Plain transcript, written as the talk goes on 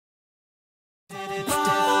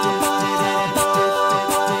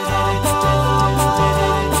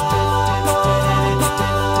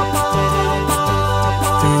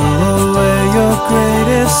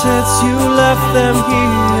greatest hits, you left them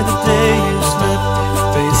here the day you slept.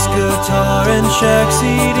 Bass guitar and Shack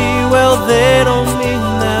CD, well, they don't mean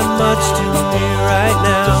that much to me right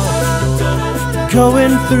now.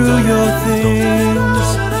 Going through your things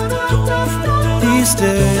these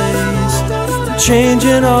days,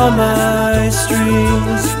 changing all my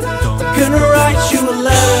strings. Gonna write you a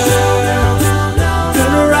letter,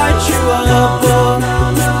 gonna write you a book.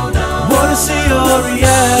 Wanna see your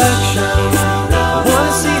reaction,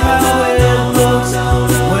 wanna see how it looks.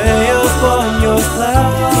 Way up on your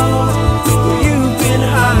cloud, you've been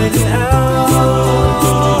hiding out.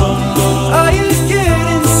 Are you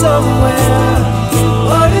getting somewhere,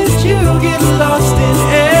 or did you get lost in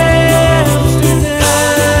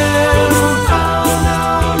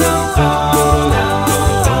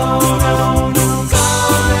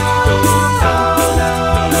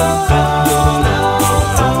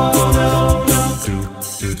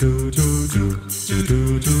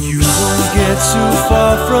too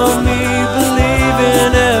far from me, believe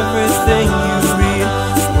in everything you read.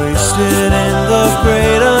 Wasted in the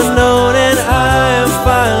great unknown, and I am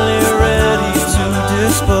finally ready to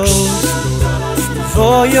dispose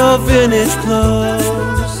for your vintage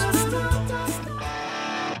clothes.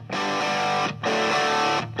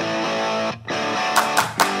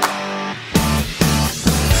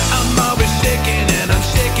 I'm always shaking and I'm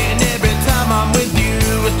shaking every time I'm with you.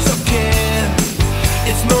 It's okay,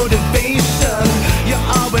 it's motivation. You're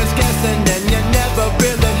always guessing and you're never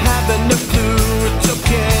really having a clue. It's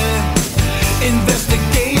okay,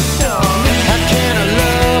 investigation. How can I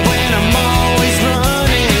love when I'm always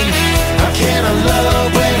running? How can I love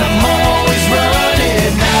when I'm always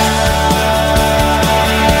running now?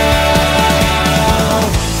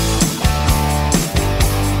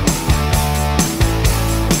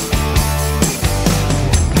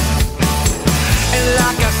 And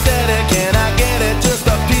like I said again, I get it, just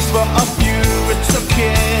a piece for a few. It's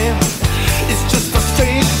okay, it's just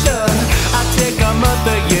frustration. I take a month,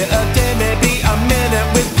 a year, a day, maybe a minute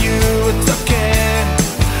with you. It's okay,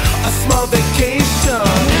 a small vacation.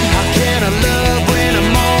 How can I love when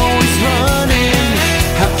I'm always running?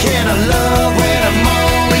 How can I love when I'm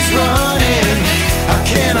always running? How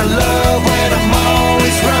can I love when I'm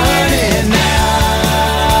always running now?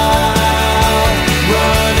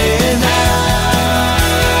 Running now.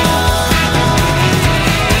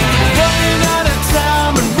 Running out of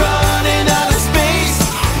time and running out of space,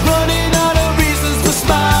 running out of reasons for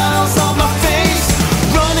smiles on my face,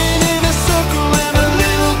 running in a circle and a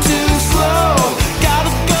little too slow.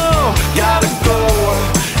 Gotta go,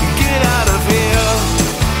 get out of here,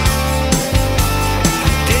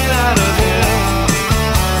 get out of here.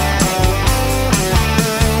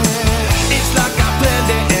 It's like I planned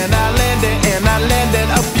it and I landed and I landed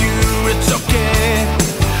a few. It's okay,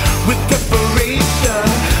 with preparation.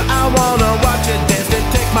 I wanna watch you dance and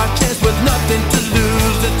take my chance with nothing to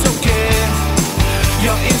lose. It's okay,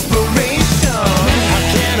 your inspiration. How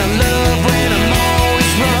can I love when I'm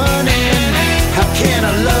always running? How can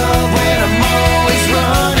I love when I'm always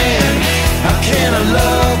running? How can I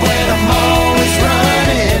love when I'm always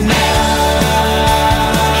running now?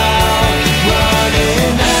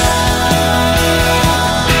 Running now.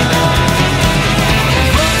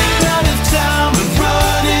 Running out of time and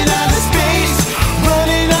running out of space,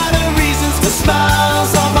 running out of reasons for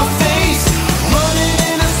smiles on my face, running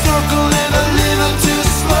in a circle and a little too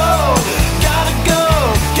slow. Gotta go,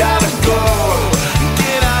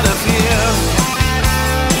 get out of here,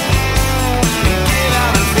 get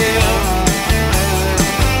out of here.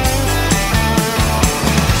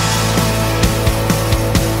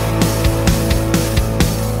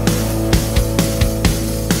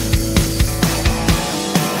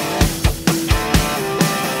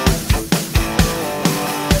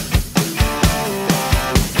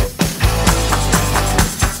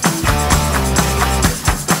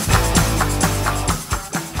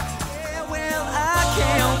 Yeah, well, I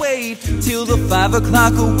can't wait till the 5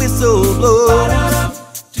 o'clock whistle blows,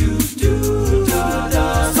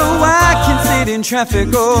 so I can sit in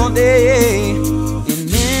traffic all day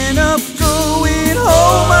and end up going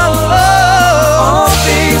home alone. All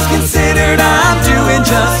things considered, I'm doing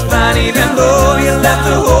just fine, even though you left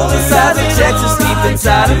the whole sides of Texas deep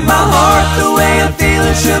inside of my heart. The way I'm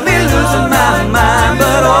feeling should be losing my mind,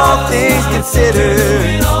 but all things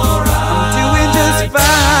considered, I'm doing just fine.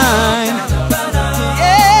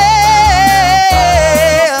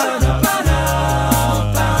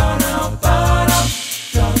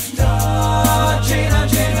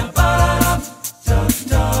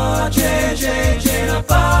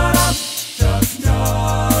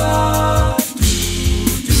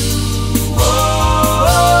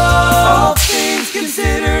 All things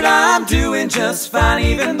just fine,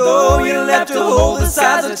 even though you left to hold the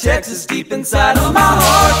size of Texas deep inside of my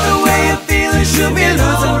heart. The way you feel it should be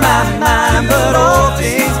losing my mind, but all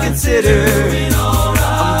things considered,